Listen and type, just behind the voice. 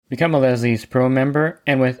Become a Leslie's Pro member,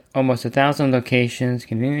 and with almost 1,000 locations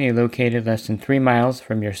conveniently located less than 3 miles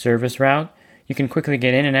from your service route, you can quickly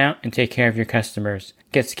get in and out and take care of your customers.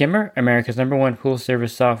 Get Skimmer, America's #1 pool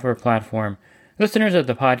service software platform. Listeners of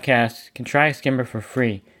the podcast can try Skimmer for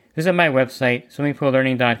free. Visit my website,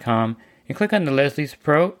 swimmingpoollearning.com, and click on the Leslie's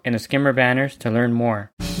Pro and the Skimmer banners to learn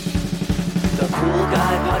more. The Pool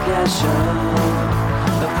Guy Podcast Show.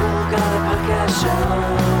 The Pool Guy Podcast Show.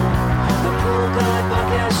 The Pool Guy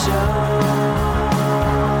Podcast Show.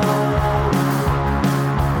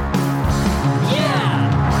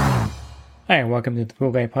 Yeah! Hi, and welcome to the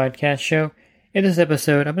Pool Guy Podcast Show. In this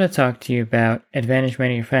episode, I'm going to talk to you about Advantage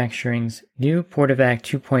Manufacturing's new PORT-A-VAC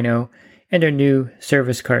 2.0 and their new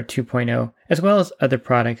Service Cart 2.0, as well as other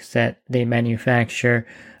products that they manufacture.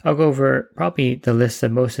 I'll go over probably the list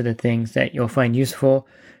of most of the things that you'll find useful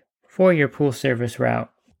for your pool service route.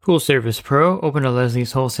 Pool Service Pro, open a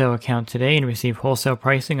Leslie's wholesale account today and receive wholesale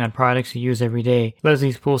pricing on products you use every day.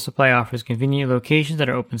 Leslie's Pool Supply offers convenient locations that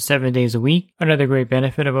are open 7 days a week. Another great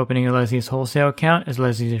benefit of opening a Leslie's wholesale account is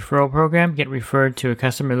Leslie's referral program. Get referred to a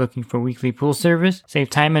customer looking for weekly pool service. Save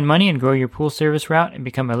time and money and grow your pool service route and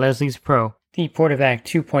become a Leslie's Pro. The PORT-A-VAC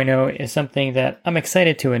 2.0 is something that I'm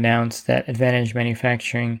excited to announce that Advantage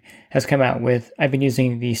Manufacturing has come out with. I've been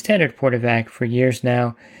using the standard PORT-A-VAC for years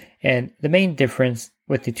now, and the main difference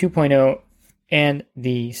with the 2.0 and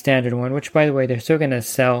the standard one, which by the way, they're still going to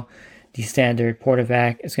sell the standard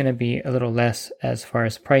PORT-A-VAC, is going to be a little less as far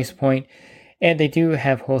as price point, and they do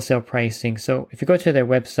have wholesale pricing. So if you go to their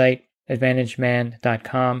website,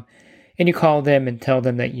 advantageman.com, and you call them and tell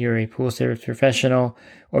them that you're a pool service professional,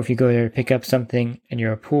 or if you go there to pick up something and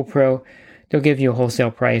you're a pool pro, they'll give you a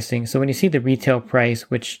wholesale pricing. So when you see the retail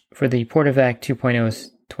price, which for the PORT-A-VAC 2.0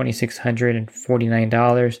 is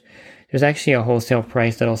 $2,649, there's actually a wholesale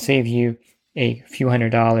price that'll save you a few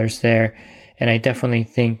 $100s there. And I definitely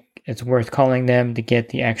think it's worth calling them to get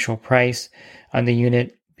the actual price on the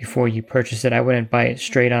unit before you purchase it. I wouldn't buy it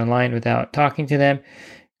straight online without talking to them.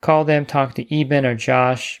 Call them, talk to Eben or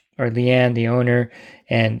Josh or Leanne, the owner,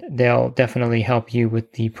 and they'll definitely help you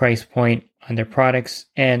with the price point on their products.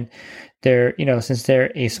 And they're, since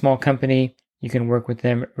they're a small company, you can work with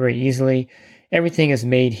them very easily. Everything is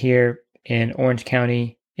made here in Orange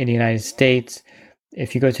County in the United States.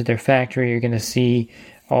 If you go to their factory, you're going to see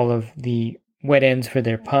all of the wet ends for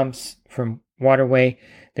their pumps from Waterway.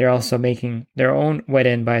 They're also making their own wet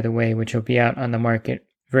end, by the way, which will be out on the market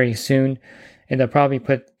very soon. And they'll probably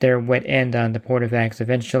put their wet end on the PORT-A-VACs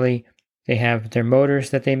eventually. They have their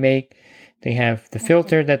motors that they make. They have the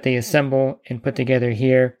filter that they assemble and put together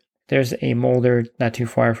here. There's a molder not too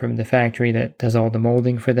far from the factory that does all the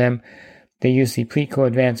molding for them. They use the Pleatco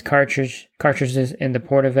Advanced cartridges in the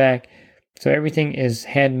PORT-A-VAC. So everything is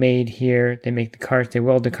handmade here. They make the carts, they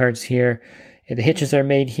weld the carts here. And the hitches are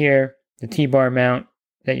made here. The T-bar mount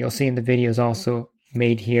that you'll see in the video is also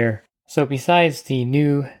made here. So besides the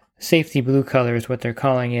new safety blue color is what they're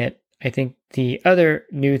calling it, I think the other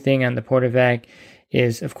new thing on the PORT-A-VAC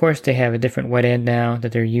is, of course, they have a different wet end now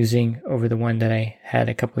that they're using over the one that I had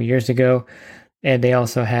a couple years ago. And they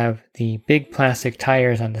also have the big plastic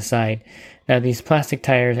tires on the side. Now, these plastic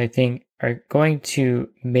tires, I think, are going to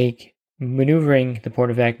make maneuvering the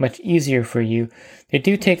PORT-A-VAC much easier for you. They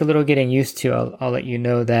do take a little getting used to, I'll let you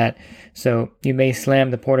know that. So you may slam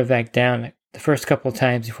the PORT-A-VAC down the first couple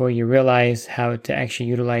times before you realize how to actually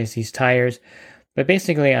utilize these tires. But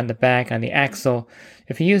basically on the back, on the axle,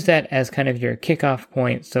 if you use that as kind of your kickoff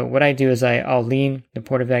point, so what I do is I'll lean the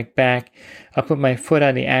PORT-A-VAC back, I'll put my foot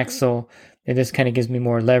on the axle, and this kind of gives me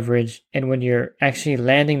more leverage. And when you're actually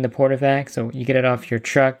landing the PORT-A-VAC, so you get it off your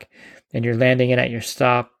truck and you're landing it at your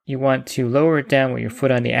stop, you want to lower it down with your foot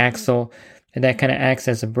on the axle, and that kind of acts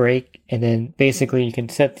as a brake. And then basically you can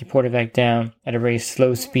set the PORT-A-VAC down at a very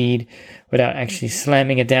slow speed without actually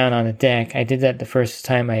slamming it down on the deck. I did that the first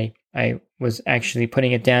time I was actually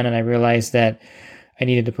putting it down, and I realized that I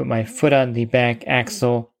needed to put my foot on the back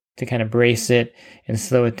axle to kind of brace it and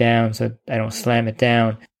slow it down so I don't slam it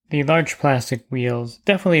down. The large plastic wheels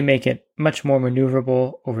definitely make it much more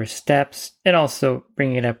maneuverable over steps and also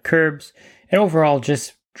bringing it up curbs, and overall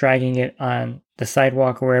just dragging it on the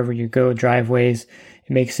sidewalk wherever you go, driveways.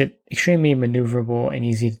 It makes it extremely maneuverable and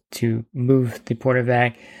easy to move the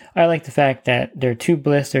PORT-A-VAC. I like the fact that they're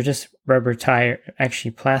tubeless. They're just rubber tire,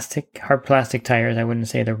 actually hard plastic tires. I wouldn't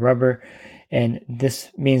say they're rubber. And this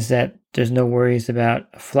means that there's no worries about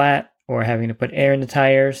a flat or having to put air in the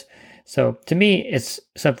tires. So to me, it's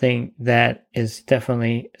something that is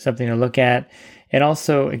definitely something to look at. And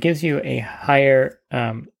also it gives you a higher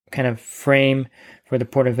kind of frame for the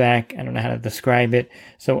PORT-A-VAC. I don't know how to describe it.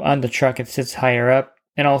 So on the truck, it sits higher up.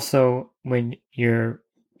 And also when you're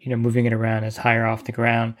moving it around is higher off the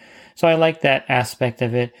ground. So I like that aspect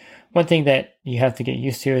of it. One thing that you have to get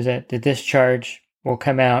used to is that the discharge will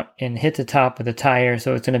come out and hit the top of the tire.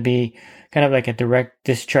 So it's going to be kind of like a direct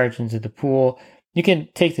discharge into the pool. You can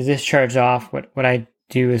take the discharge off. What I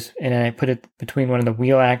do is, and I put it between one of the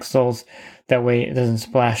wheel axles. That way it doesn't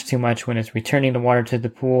splash too much when it's returning the water to the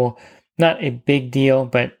pool. Not a big deal,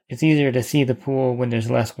 but it's easier to see the pool when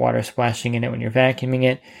there's less water splashing in it when you're vacuuming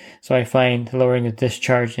it. So I find lowering the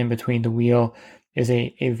discharge in between the wheel is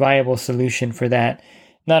a viable solution for that.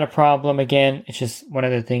 Not a problem. Again, it's just one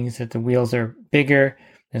of the things that the wheels are bigger,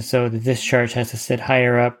 and so the discharge has to sit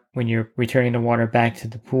higher up when you're returning the water back to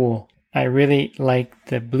the pool. I really like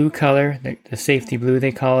the blue color, the safety blue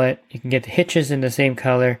they call it. You can get the hitches in the same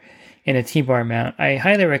color and a T-bar mount. I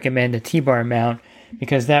highly recommend a T-bar mount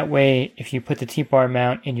because that way, if you put the T-bar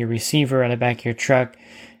mount in your receiver on the back of your truck,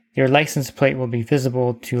 your license plate will be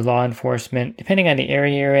visible to law enforcement. Depending on the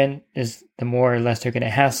area you're in, is the more or less they're going to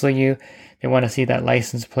hassle you. They want to see that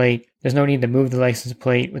license plate. There's no need to move the license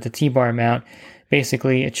plate with the T-bar mount.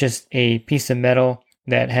 Basically, it's just a piece of metal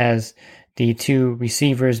that has the two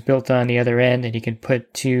receivers built on the other end, and you can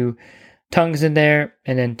put two tongues in there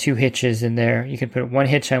and then two hitches in there. You can put one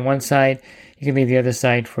hitch on one side. You can leave the other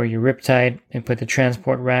side for your riptide and put the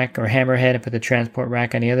transport rack or hammerhead and put the transport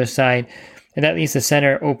rack on the other side. And that leaves the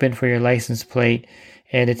center open for your license plate.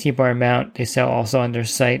 And the T-bar mount, they sell also on their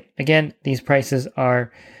site. Again, these prices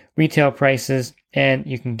are retail prices, and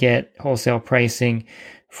you can get wholesale pricing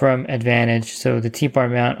from Advantage. So the T-bar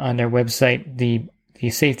mount on their website, the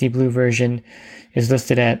safety blue version is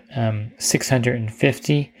listed at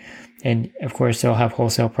 $650, and of course they'll have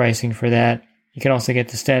wholesale pricing for that. You can also get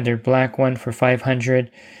the standard black one for $500,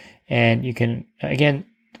 and you can, again,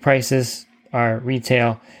 the prices are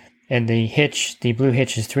retail, and the blue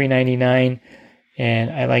hitch is $399, and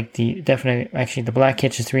I like the black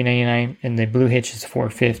hitch is $399 and the blue hitch is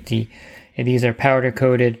 $450, and these are powder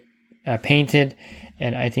coated, painted,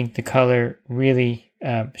 and I think the color really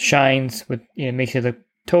shines with, makes it look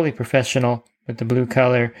totally professional with the blue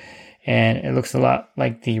color, and it looks a lot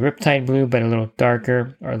like the Riptide blue, but a little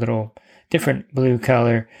darker or a little different blue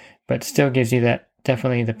color, but still gives you that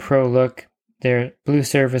definitely the pro look. Their blue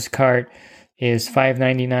service cart is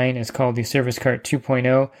 $599. It's called the Service Cart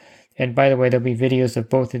 2.0. And by the way, there'll be videos of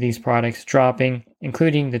both of these products dropping,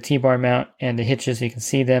 including the T-bar mount and the hitches. So you can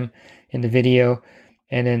see them in the video.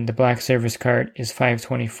 And then the black service cart is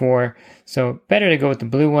 $524. So better to go with the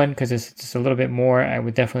blue one because it's just a little bit more. I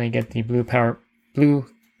would definitely get the blue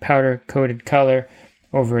powder coated color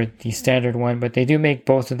over the standard one. But they do make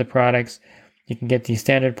both of the products. You can get the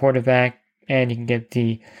standard PORT-A-VAC and you can get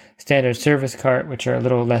the standard service cart, which are a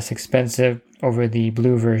little less expensive, over the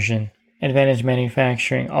blue version. Advantage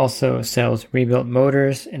Manufacturing also sells rebuilt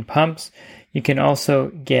motors and pumps. You can also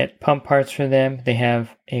get pump parts for them. They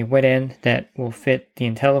have a wet end that will fit the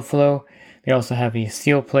IntelliFlow. They also have a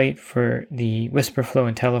seal plate for the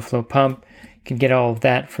WhisperFlow IntelliFlow pump. You can get all of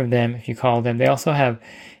that from them if you call them. They also have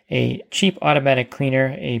a cheap automatic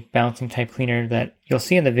cleaner, a bouncing type cleaner that you'll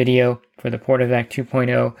see in the video for the PORT-A-VAC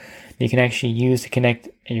 2.0. You can actually use to connect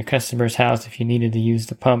at your customer's house if you needed to use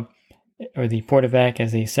the pump or the PORT-A-VAC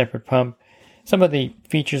as a separate pump. Some of the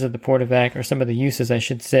features of the PORT-A-VAC, or some of the uses I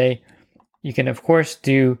should say, you can of course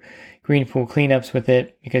do green pool cleanups with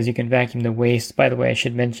it because you can vacuum the waste. By the way, I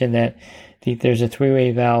should mention that there's a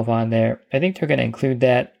 3-way valve on there. I think they're going to include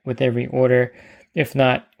that with every order. If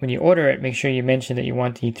not, when you order it, make sure you mention that you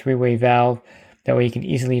want the 3-way valve. That way you can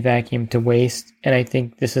easily vacuum to waste. And I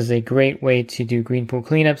think this is a great way to do green pool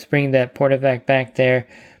cleanups. Bring that PORT-A-VAC back there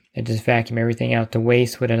and just vacuum everything out to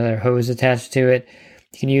waste with another hose attached to it.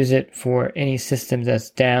 You can use it for any system that's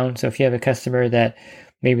down. So if you have a customer that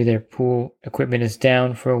maybe their pool equipment is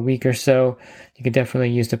down for a week or so, you can definitely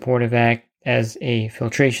use the PORT-A-VAC as a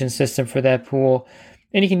filtration system for that pool.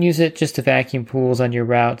 And you can use it just to vacuum pools on your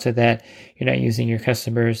route so that you're not using your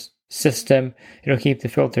customer's system. It'll keep the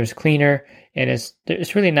filters cleaner, and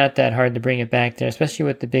it's really not that hard to bring it back there, especially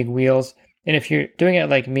with the big wheels. And if you're doing it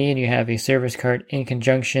like me and you have a service cart in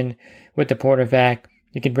conjunction with the PORT-A-VAC,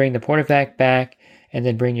 you can bring the PORT-A-VAC back and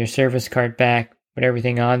then bring your service cart back with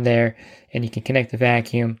everything on there, and you can connect the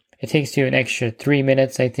vacuum. It takes you an extra 3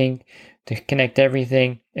 minutes, I think, to connect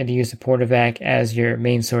everything and to use the PORT-A-VAC as your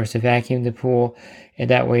main source to vacuum the pool. And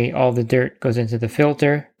that way all the dirt goes into the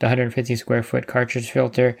filter, the 150 square foot cartridge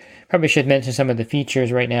filter. Probably should mention some of the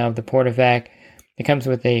features right now of the PORT-A-VAC. It comes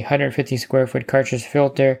with a 150 square foot cartridge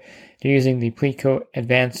filter. They're using the Pleatcoat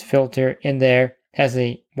Advanced filter in there. It has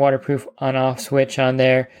a waterproof on-off switch on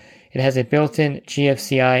there. It has a built-in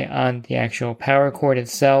GFCI on the actual power cord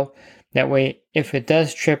itself. That way, if it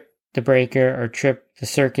does trip the breaker or trip the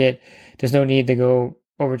circuit, there's no need to go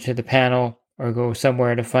over to the panel or go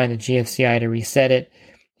somewhere to find the GFCI to reset it.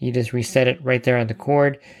 You just reset it right there on the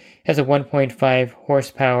cord. It has a 1.5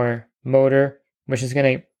 horsepower motor, which is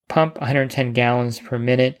going to pump 110 gallons per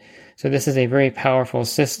minute. So this is a very powerful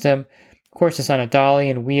system. Of course, it's on a dolly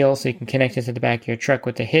and wheel, so you can connect it to the back of your truck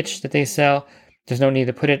with the hitch that they sell. There's no need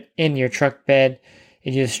to put it in your truck bed.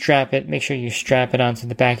 You just strap it. Make sure you strap it onto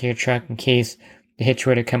the back of your truck in case the hitch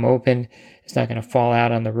were to come open. It's not going to fall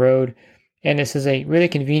out on the road. And this is a really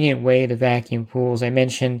convenient way to vacuum pools. I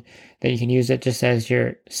mentioned that you can use it just as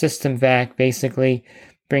your system vac, basically.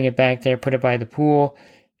 Bring it back there, put it by the pool,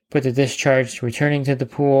 put the discharge returning to the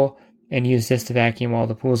pool, and use this to vacuum all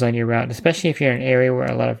the pools on your route. And especially if you're in an area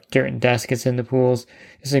where a lot of dirt and dust gets in the pools,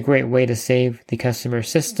 this is a great way to save the customer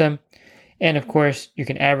system. And of course, you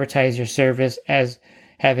can advertise your service as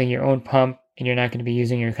having your own pump, and you're not going to be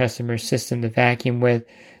using your customer's system to vacuum with.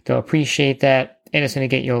 They'll appreciate that, and it's going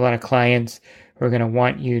to get you a lot of clients who are going to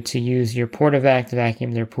want you to use your PORT-A-VAC to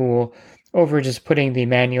vacuum their pool over just putting the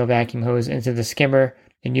manual vacuum hose into the skimmer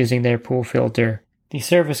and using their pool filter. The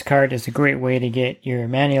service cart is a great way to get your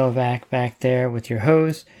manual vac back there with your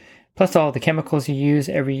hose, plus all the chemicals you use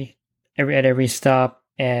at every stop,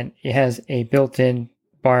 and it has a built-in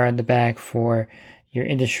bar on the back for your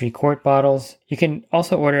industry quart bottles. You can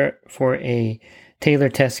also order for a Taylor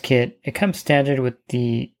test kit. It comes standard with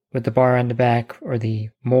the bar on the back or the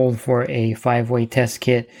mold for a 5-way test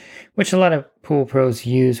kit, which a lot of pool pros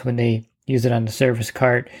use when they use it on the service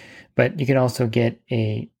cart. But you can also get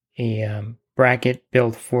a bracket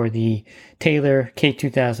built for the Taylor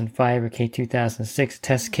K2005 or K2006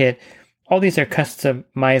 test kit. All these are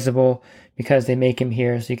customizable because they make them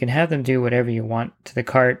here, so you can have them do whatever you want to the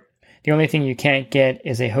cart. The only thing you can't get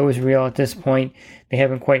is a hose reel at this point. They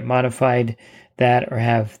haven't quite modified that or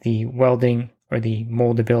have the welding or the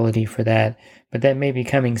moldability for that, but that may be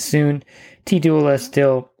coming soon. T-Dula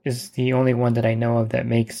still is the only one that I know of that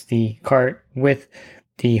makes the cart with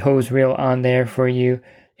the hose reel on there for you,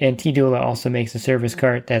 and T-Dula also makes a service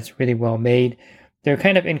cart that's really well made. They're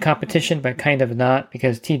kind of in competition, but kind of not,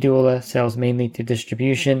 because T-Dula sells mainly to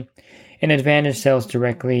distribution, and Advantage sells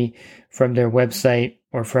directly from their website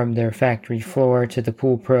or from their factory floor to the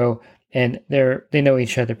pool pro, and they know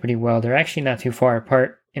each other pretty well. They're actually not too far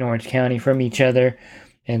apart in Orange County from each other,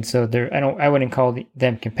 and so I wouldn't call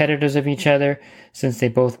them competitors of each other since they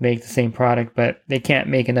both make the same product, but they can't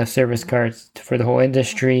make enough service carts for the whole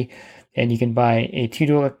industry, and you can buy a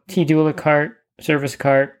T-Dula cart, service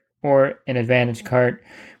cart, or an Advantage cart,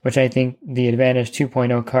 which I think the Advantage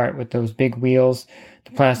 2.0 cart with those big wheels,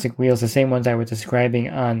 the plastic wheels, the same ones I was describing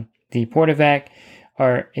on the PORT-A-VAC,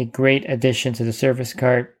 are a great addition to the service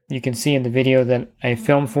cart. You can see in the video that I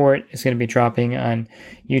filmed for it. It's going to be dropping on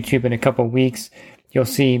YouTube in a couple weeks. You'll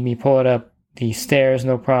see me pull it up the stairs,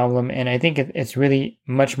 no problem. And I think it's really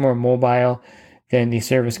much more mobile than the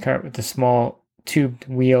service cart with the small tubed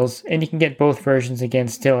wheels. And you can get both versions, again,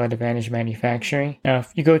 still at Advantage Manufacturing. Now,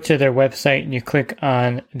 if you go to their website and you click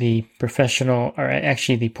on the professional, or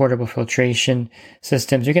actually the portable filtration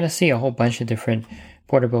systems, you're going to see a whole bunch of different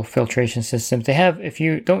portable filtration systems. They have, if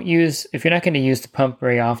you're not going to use the pump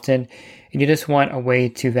very often and you just want a way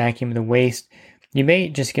to vacuum the waste, you may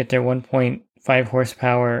just get their 1.5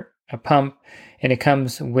 horsepower pump, and it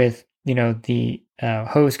comes with, the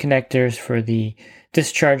hose connectors for the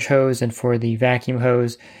discharge hose and for the vacuum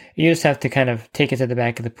hose. You just have to kind of take it to the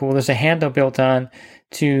back of the pool. There's a handle built on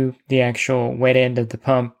to the actual wet end of the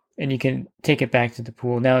pump, and you can take it back to the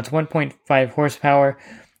pool. Now, it's 1.5 horsepower,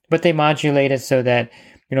 but they modulate it so that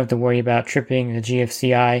you don't have to worry about tripping the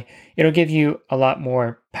GFCI. It'll give you a lot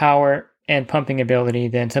more power and pumping ability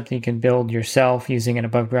than something you can build yourself using an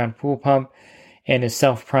above-ground pool pump, and is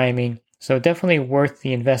self-priming. So definitely worth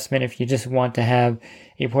the investment if you just want to have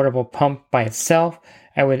a portable pump by itself.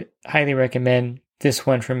 I would highly recommend this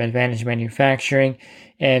one from Advantage Manufacturing,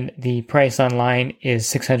 and the price online is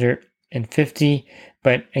 $650,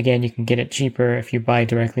 but again, you can get it cheaper if you buy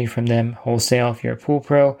directly from them wholesale if you're a pool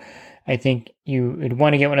pro. I think you would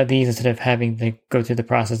want to get one of these instead of having to go through the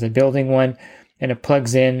process of building one, and it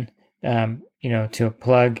plugs in, to a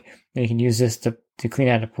plug, and you can use this to clean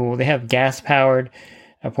out a pool. They have gas-powered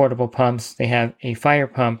portable pumps. They have a fire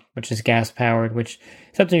pump, which is gas-powered, which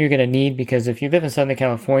is something you're going to need because if you live in Southern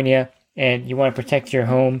California and you want to protect your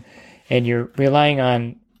home and you're relying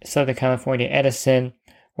on Southern California Edison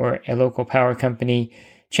or a local power company,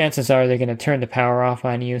 chances are they're going to turn the power off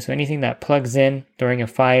on you. So anything that plugs in during a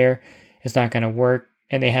fire is not going to work.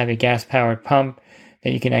 And they have a gas-powered pump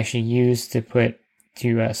that you can actually use to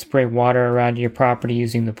spray water around your property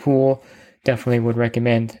using the pool definitely would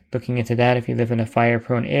recommend looking into that if you live in a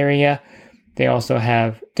fire-prone area. They also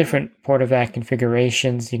have different PORT-A-VAC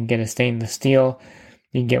configurations. You can get a stainless steel.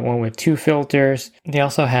 You can get one with 2 filters. They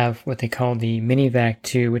also have what they call the Mini-Vac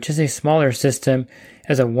 2, which is a smaller system. It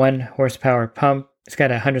has a 1 horsepower pump. It's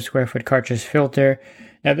got a 100 square foot cartridge filter.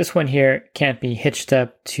 Now this one here can't be hitched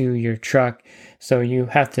up to your truck. So you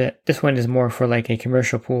have to, this one is more for like a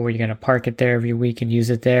commercial pool where you're going to park it there every week and use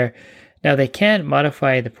it there. Now they can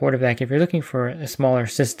modify the PORT-A-VAC. If you're looking for a smaller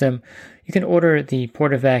system, you can order the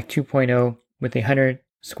PORT-A-VAC 2.0 with a 100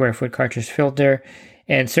 square foot cartridge filter,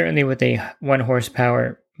 and certainly with a 1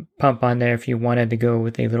 horsepower pump on there if you wanted to go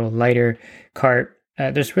with a little lighter cart.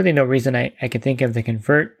 There's really no reason I could think of to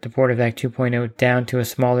convert the PORT-A-VAC 2.0 down to a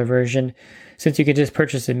smaller version, since you could just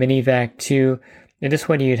purchase a Mini-Vac 2. And this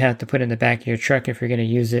one you'd have to put in the back of your truck if you're going to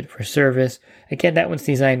use it for service. Again, that one's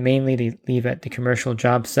designed mainly to leave at the commercial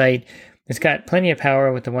job site. It's got plenty of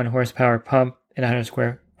power with the 1 horsepower pump and a 100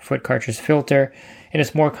 square foot cartridge filter, and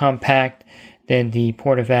it's more compact than the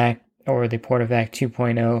PORT-A-VAC or the PORT-A-VAC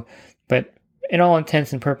 2.0. But in all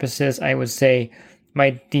intents and purposes, I would say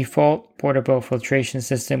my default portable filtration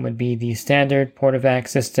system would be the standard PORT-A-VAC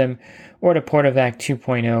system or the PORT-A-VAC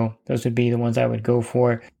 2.0. Those would be the ones I would go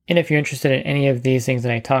for. And if you're interested in any of these things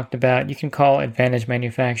that I talked about, you can call Advantage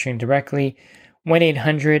Manufacturing directly,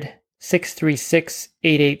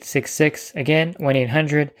 1-800-636-8866. Again,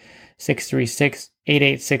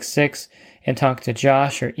 1-800-636-8866. And talk to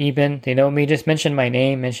Josh or Eben. They know me. Just mention my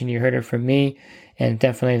name, mention you heard it from me, and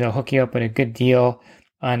definitely they'll hook you up with a good deal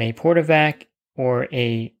on a PORT-A-VAC or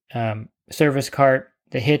a service cart,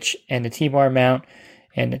 the hitch and the T-bar mount.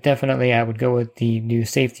 And definitely I would go with the new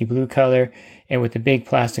safety blue color, and with the big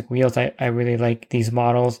plastic wheels. I really like these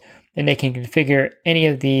models, and they can configure any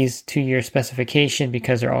of these to your specification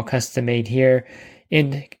because they're all custom made here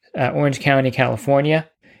in Orange County, California.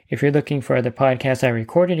 If you're looking for other podcasts I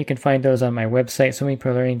recorded, you can find those on my website,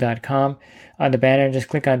 swimmingpoollearning.com. On the banner, just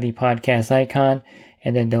click on the podcast icon,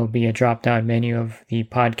 and then there'll be a drop-down menu of the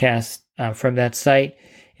podcast from that site.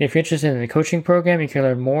 And if you're interested in the coaching program, you can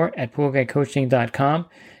learn more at poolguidecoaching.com.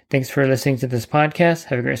 Thanks for listening to this podcast.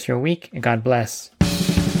 Have a great rest of your week, and God bless.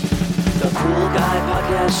 The Pool Guy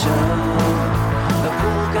Podcast Show. The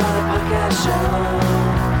Pool Guy Podcast Show.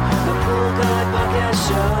 The Pool Guy Podcast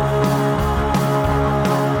Show.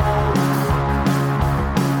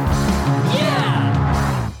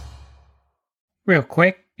 Real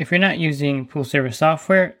quick, if you're not using pool service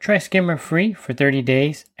software, try Skimmer free for 30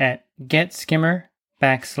 days at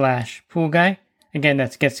getskimmer.com/poolguy. Again,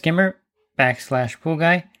 that's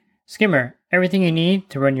getskimmer.com/poolguy. Skimmer, everything you need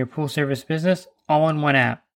to run your pool service business all in one app.